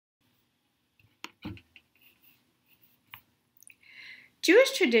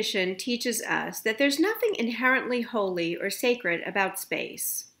Jewish tradition teaches us that there's nothing inherently holy or sacred about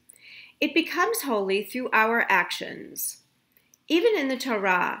space. It becomes holy through our actions. Even in the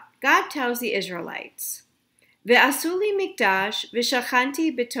Torah, God tells the Israelites, "Ve'asu li mikdash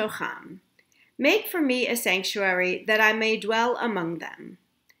v'shachanti b'tocham." Make for me a sanctuary that I may dwell among them.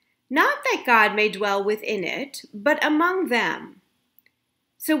 Not that God may dwell within it, but among them.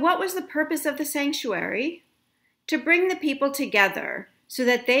 So what was the purpose of the sanctuary? To bring the people together so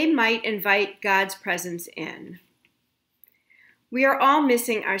that they might invite God's presence in. We are all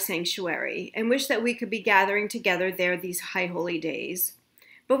missing our sanctuary and wish that we could be gathering together there these high holy days.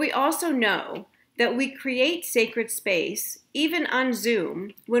 But we also know that we create sacred space, even on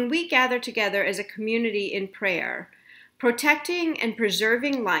Zoom, when we gather together as a community in prayer, protecting and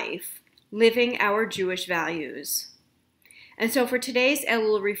preserving life, living our Jewish values. And so for today's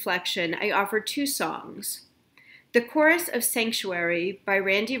Elul reflection, I offer two songs. The Chorus of Sanctuary by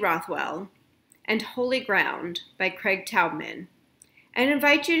Randy Rothwell and Holy Ground by Craig Taubman, and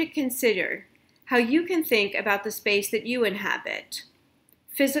invite you to consider how you can think about the space that you inhabit,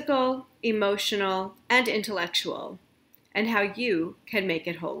 physical, emotional, and intellectual, and how you can make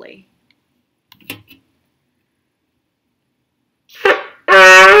it holy.